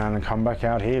turn around and come back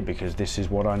out here, because this is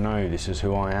what I know, this is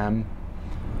who I am.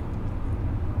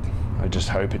 I just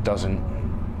hope it doesn't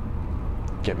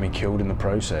get me killed in the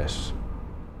process.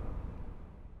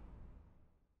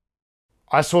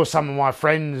 I saw some of my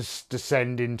friends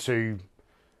descend into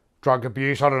drug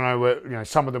abuse. I don't know, you know,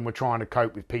 some of them were trying to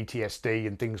cope with PTSD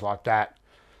and things like that.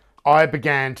 I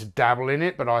began to dabble in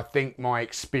it, but I think my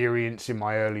experience in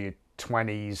my early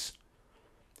 20s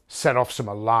set off some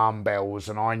alarm bells,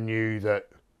 and I knew that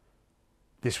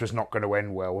this was not going to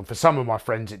end well. And for some of my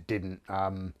friends, it didn't.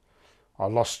 I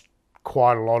lost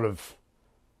quite a lot of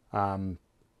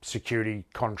security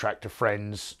contractor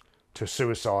friends to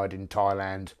suicide in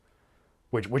Thailand,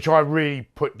 which I really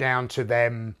put down to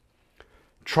them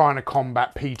trying to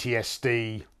combat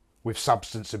PTSD with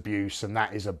substance abuse, and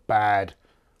that is a bad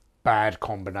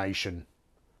combination.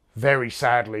 Very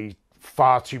sadly,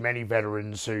 far too many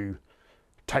veterans who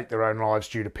take their own lives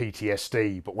due to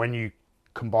PTSD, but when you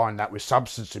combine that with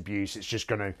substance abuse, it's just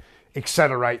going to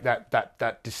accelerate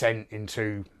that descent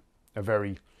into a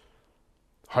very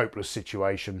hopeless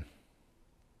situation.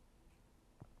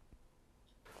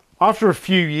 After a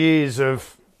few years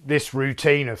of this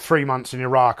routine of 3 months in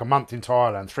Iraq, a month in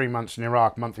Thailand, 3 months in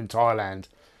Iraq, a month in Thailand,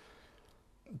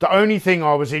 the only thing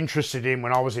I was interested in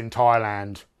when I was in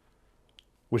Thailand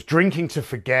was drinking to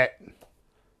forget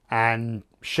and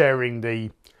sharing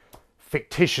the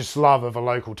fictitious love of a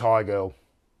local Thai girl.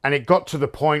 And it got to the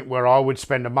point where I would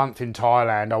spend a month in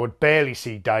Thailand, I would barely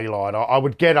see daylight. I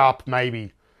would get up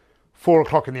maybe 4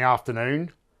 o'clock in the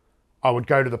afternoon. I would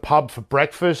go to the pub for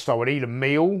breakfast. I would eat a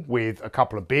meal with a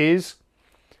couple of beers.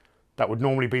 That would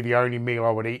normally be the only meal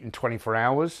I would eat in 24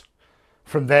 hours.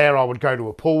 From there, I would go to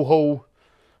a pool hall.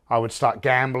 I would start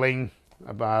gambling,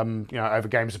 you know, over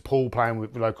games of pool, playing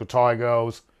with local Thai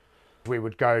girls. We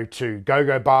would go to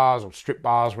go-go bars or strip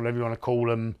bars, whatever you want to call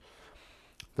them.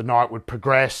 The night would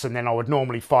progress, and then I would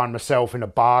normally find myself in a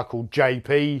bar called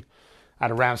JP at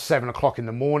around 7 o'clock in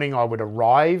the morning. I would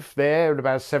arrive there at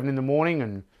about 7 in the morning,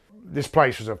 and this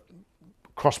place was a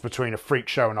cross between a freak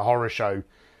show and a horror show.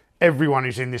 Everyone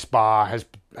who's in this bar has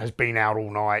been out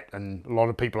all night, and a lot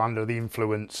of people under the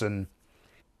influence. And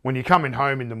when you're coming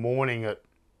home in the morning at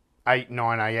 8,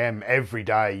 9 a.m. every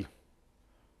day,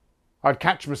 I'd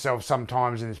catch myself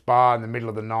sometimes in this bar in the middle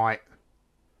of the night,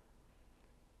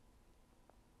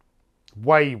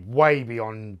 way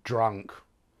beyond drunk.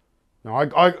 Now,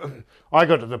 I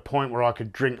got to the point where I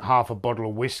could drink half a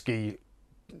bottle of whiskey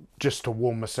just to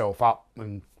warm myself up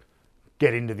and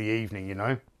get into the evening, you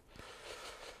know.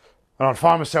 And I'd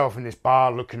find myself in this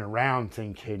bar looking around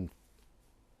thinking,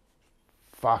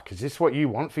 fuck, is this what you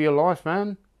want for your life,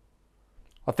 man?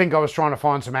 I think I was trying to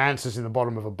find some answers in the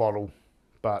bottom of a bottle,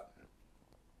 but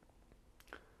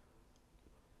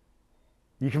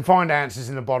you can find answers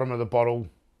in the bottom of the bottle,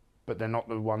 but they're not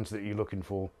the ones that you're looking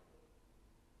for.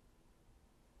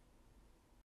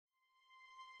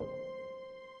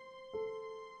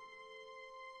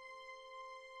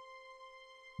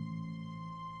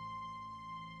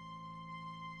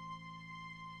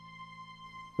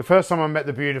 The first time I met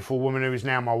the beautiful woman who is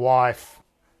now my wife,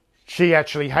 she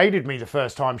actually hated me the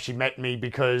first time she met me,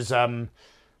 because it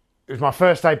was my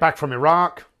first day back from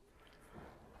Iraq.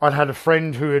 I'd had a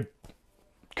friend who had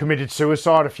committed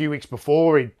suicide a few weeks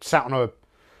before. He'd sat on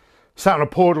sat on a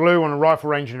portaloo on a rifle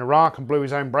range in Iraq and blew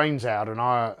his own brains out. And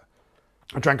I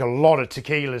drank a lot of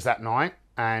tequilas that night,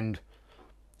 and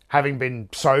having been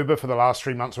sober for the last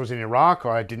 3 months I was in Iraq,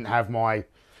 I didn't have my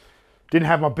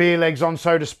beer legs on,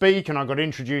 so to speak, and I got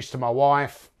introduced to my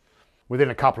wife. Within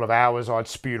a couple of hours, I'd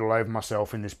spewed all over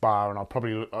myself in this bar, and I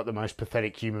probably looked like the most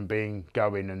pathetic human being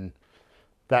going, and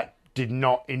that did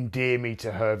not endear me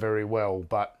to her very well.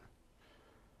 But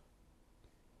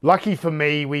lucky for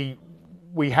me,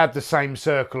 we had the same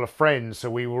circle of friends, so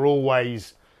we were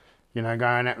always, you know,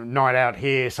 going out, night out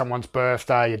here, someone's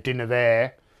birthday, a dinner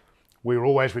there. We were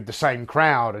always with the same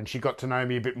crowd, and she got to know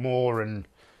me a bit more. And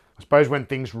I suppose when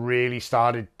things really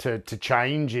started to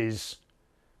change is,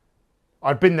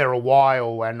 I'd been there a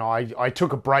while, and I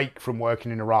took a break from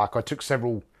working in Iraq. I took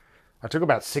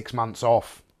about 6 months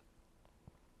off,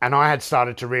 and I had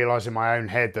started to realise in my own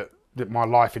head that my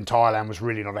life in Thailand was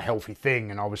really not a healthy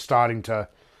thing, and I was starting to,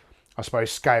 I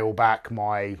suppose, scale back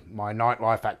my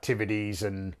nightlife activities,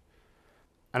 and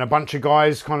a bunch of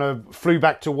guys kind of flew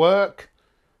back to work,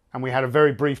 and we had a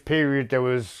very brief period. There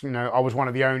was, you know, I was one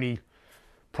of the only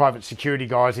private security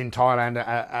guys in Thailand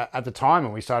at the time,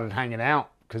 and we started hanging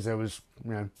out because there was,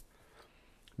 you know,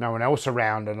 no one else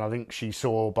around. And I think she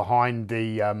saw behind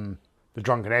the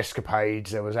drunken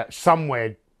escapades, there was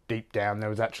somewhere deep down there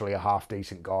was actually a half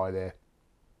decent guy there.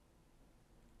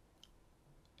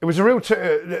 It was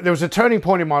there was a turning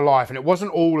point in my life, and it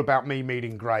wasn't all about me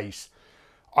meeting Grace.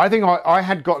 I think I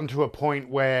had gotten to a point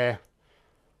where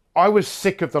I was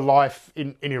sick of the life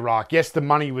in Iraq. Yes, the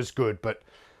money was good, but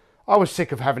I was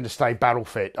sick of having to stay battle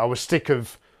fit. I was sick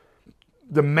of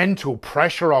the mental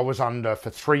pressure I was under for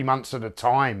 3 months at a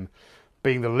time,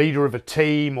 being the leader of a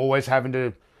team, always having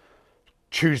to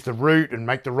choose the route and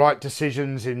make the right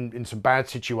decisions in some bad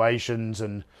situations.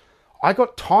 And I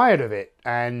got tired of it.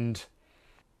 And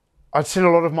I'd seen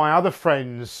a lot of my other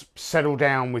friends settle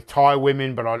down with Thai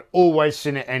women, but I'd always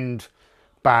seen it end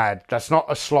bad. That's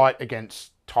not a slight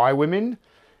against Thai women.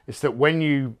 It's that when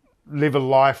you live a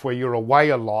life where you're away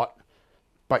a lot,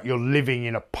 but you're living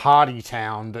in a party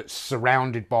town that's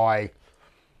surrounded by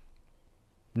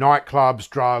nightclubs,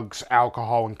 drugs,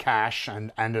 alcohol, and cash,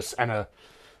 and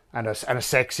a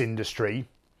sex industry,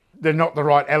 they're not the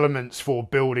right elements for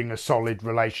building a solid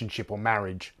relationship or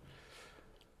marriage.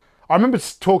 I remember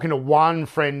talking to one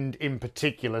friend in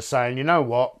particular saying, you know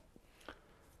what,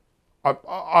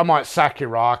 I might sack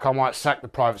Iraq, I might sack the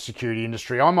private security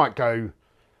industry, I might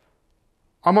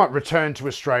return to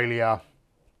Australia,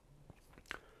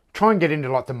 try and get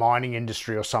into like the mining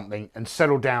industry or something and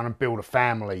settle down and build a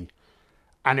family.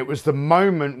 And it was the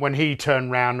moment when he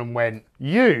turned around and went,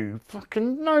 you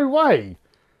fucking no way.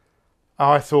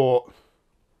 I thought,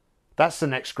 that's the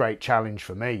next great challenge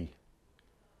for me.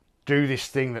 Do this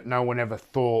thing that no one ever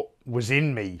thought was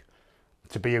in me.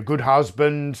 To be a good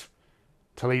husband,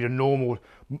 to lead a normal...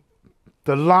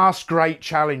 The last great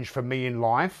challenge for me in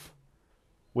life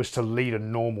was to lead a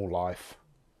normal life.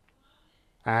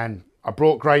 And I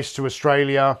brought Grace to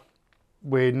Australia.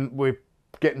 We're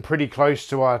getting pretty close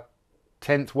to our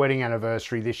 10th wedding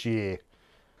anniversary this year.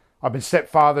 I've been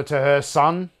stepfather to her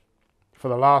son for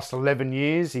the last 11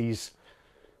 years. He's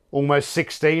almost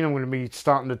 16. I'm going to be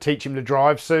starting to teach him to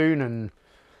drive soon. And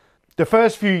the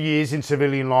first few years in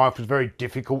civilian life was very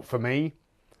difficult for me.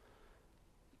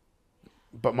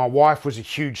 But my wife was a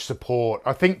huge support.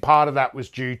 I think part of that was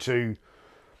due to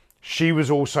she was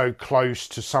also close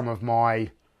to some of my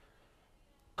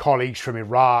colleagues from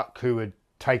Iraq who had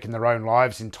taken their own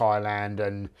lives in Thailand,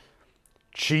 and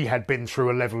she had been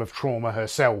through a level of trauma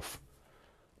herself.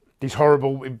 These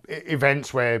horrible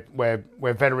events where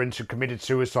veterans had committed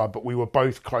suicide, but we were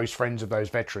both close friends of those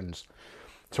veterans.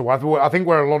 So I think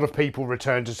where a lot of people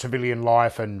return to civilian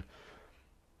life, and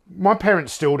my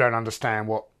parents still don't understand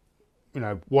what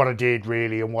I did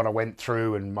really and what I went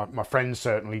through, and my friends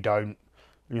certainly don't,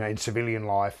 in civilian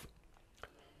life.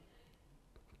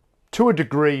 To a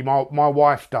degree, my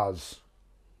wife does,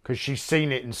 because she's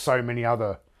seen it in so many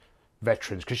other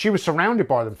veterans, because she was surrounded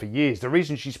by them for years. The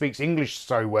reason she speaks English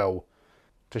so well,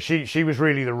 so she was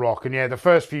really the rock. And yeah, the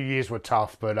first few years were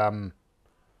tough, but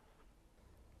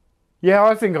yeah,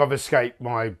 I think I've escaped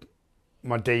my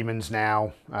demons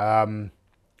now.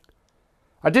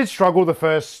 I did struggle the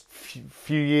first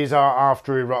few years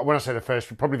after Iraq. When I say the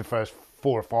first, probably the first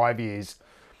 4 or 5 years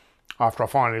after I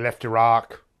finally left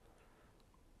Iraq.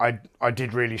 I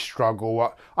did really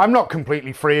struggle. I'm not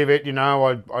completely free of it,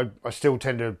 I still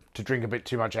tend to drink a bit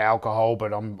too much alcohol,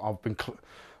 but I've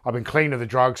been clean of the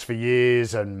drugs for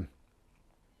years. And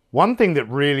one thing that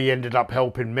really ended up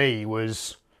helping me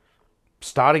was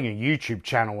starting a YouTube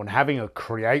channel and having a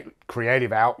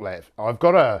creative outlet. I've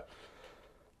got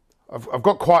I've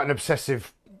got quite an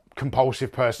obsessive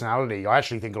compulsive personality. I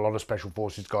actually think a lot of Special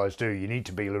Forces guys do. You need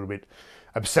to be a little bit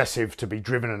obsessive to be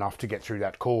driven enough to get through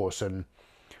that course, and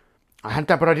I had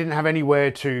that, but I didn't have anywhere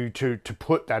to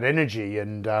put that energy,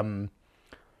 and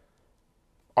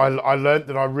I learned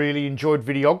that I really enjoyed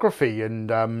videography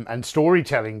and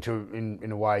storytelling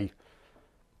in a way.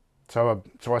 So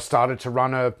I started to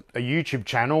run a YouTube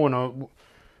channel, and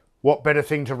what better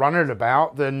thing to run it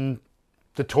about than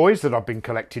the toys that I've been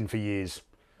collecting for years,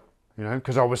 you know,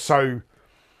 because I was so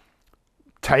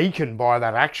taken by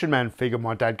that Action Man figure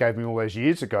my dad gave me all those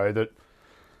years ago that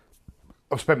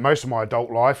I've spent most of my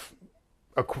adult life,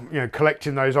 you know,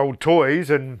 collecting those old toys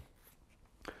and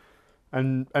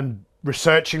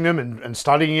researching them and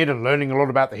studying it and learning a lot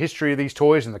about the history of these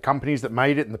toys and the companies that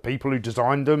made it and the people who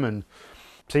designed them. And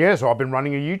so yeah, so I've been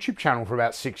running a YouTube channel for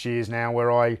about 6 years now,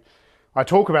 where I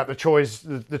talk about the toys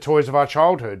of our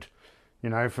childhood. You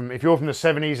know, if you're from the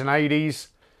 70s and 80s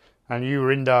and you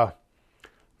were into,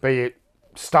 be it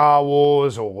Star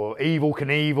Wars or Evel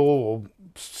Knievel or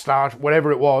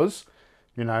whatever it was,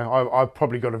 you know, I've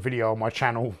probably got a video on my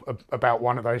channel about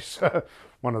one of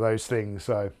those things.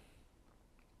 So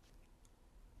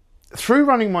through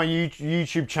running my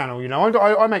YouTube channel, you know,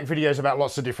 I make videos about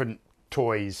lots of different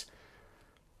toys,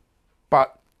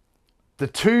 but the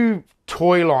two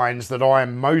toy lines that I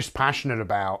am most passionate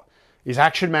about is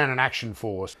Action Man and Action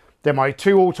Force. They're my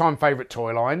two all-time favourite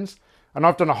toy lines, and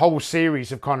I've done a whole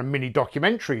series of kind of mini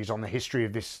documentaries on the history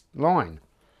of this line.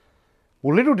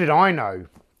 Well, little did I know,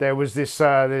 there was this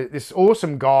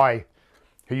awesome guy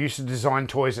who used to design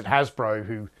toys at Hasbro,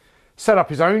 who set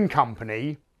up his own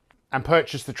company and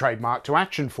purchased the trademark to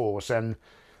Action Force, and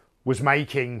was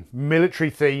making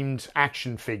military-themed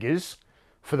action figures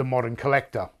for the modern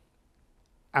collector.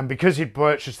 And because he'd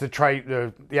purchased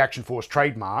the Action Force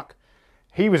trademark,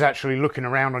 he was actually looking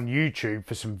around on YouTube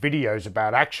for some videos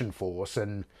about Action Force,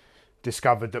 and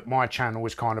discovered that my channel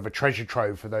was kind of a treasure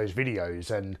trove for those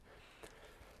videos. And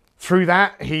through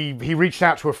that, he reached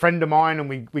out to a friend of mine, and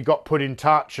we got put in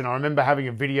touch. And I remember having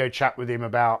a video chat with him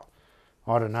about,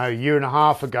 I don't know, a year and a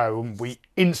half ago, and we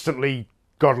instantly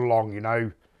got along. You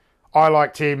know, I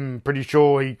liked him, pretty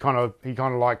sure he kind of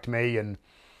liked me, and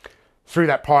through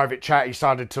that private chat, he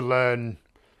started to learn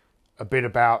a bit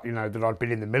about, you know, that I'd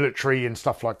been in the military and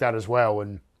stuff like that as well.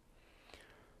 And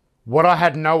what I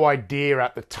had no idea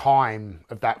at the time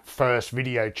of that first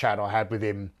video chat I had with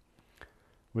him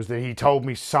was that he told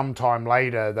me sometime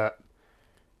later that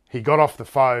he got off the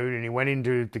phone and he went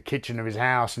into the kitchen of his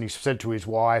house and he said to his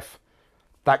wife,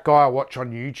 "That guy I watch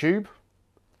on YouTube,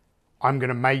 I'm going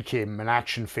to make him an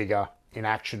action figure in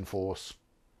Action Force."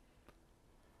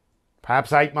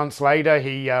 Perhaps 8 months later,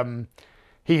 he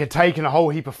had taken a whole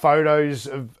heap of photos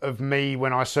of me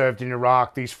when I served in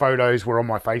Iraq. These photos were on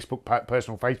my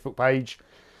personal Facebook page.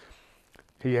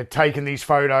 He had taken these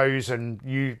photos and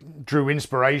you drew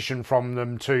inspiration from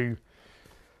them to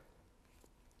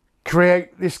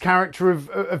create this character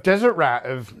of Desert Rat.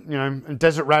 And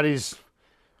Desert Rat is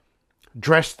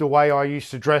dressed the way I used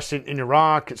to dress in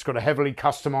Iraq. It's got a heavily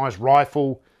customized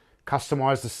rifle,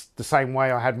 customized the same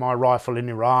way I had my rifle in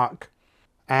Iraq.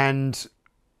 And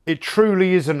it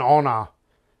truly is an honor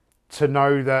to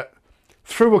know that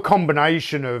through a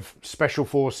combination of Special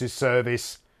Forces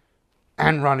service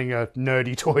and running a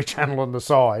nerdy toy channel on the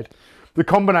side, the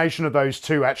combination of those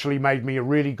two actually made me a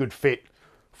really good fit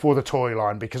for the toy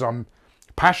line, because I'm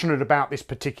passionate about this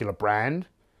particular brand,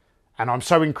 and I'm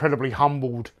so incredibly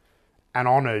humbled and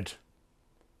honored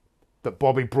that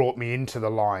Bobby brought me into the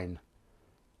line.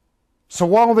 So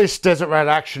while this Desert Rat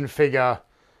action figure,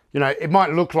 you know, it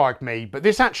might look like me, but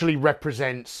this actually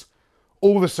represents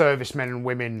all the servicemen and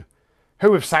women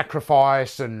who have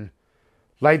sacrificed and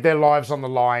laid their lives on the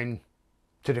line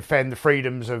to defend the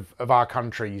freedoms of our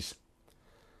countries.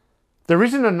 There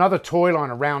isn't another toy line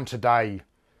around today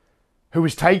who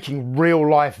is taking real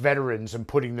life veterans and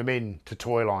putting them into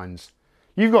toy lines.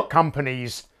 You've got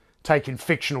companies taking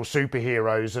fictional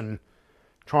superheroes and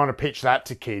trying to pitch that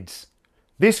to kids.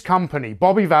 This company,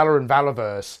 Bobby Valor and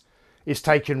Valorverse, is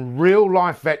taking real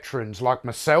life veterans like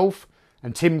myself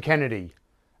and Tim Kennedy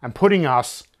and putting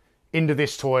us into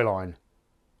this toy line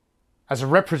as a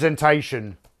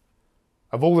representation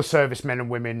of all the servicemen and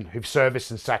women who've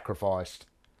serviced and sacrificed.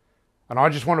 And I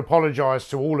just want to apologise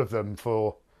to all of them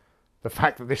for the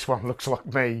fact that this one looks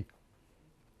like me.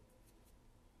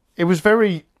 It was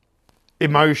very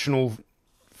emotional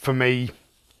for me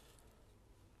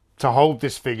to hold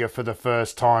this figure for the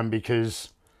first time, because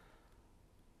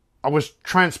I was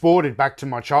transported back to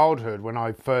my childhood when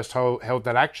I first held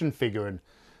that action figure, and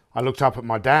I looked up at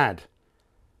my dad.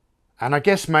 And I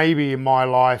guess maybe in my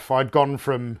life I'd gone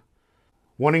from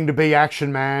wanting to be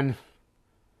Action Man,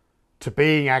 to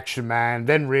being Action Man,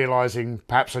 then realising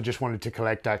perhaps I just wanted to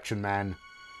collect Action Man.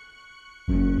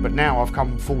 But now I've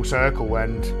come full circle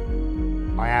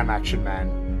and I am Action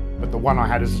Man, but the one I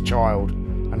had as a child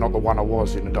and not the one I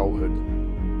was in adulthood.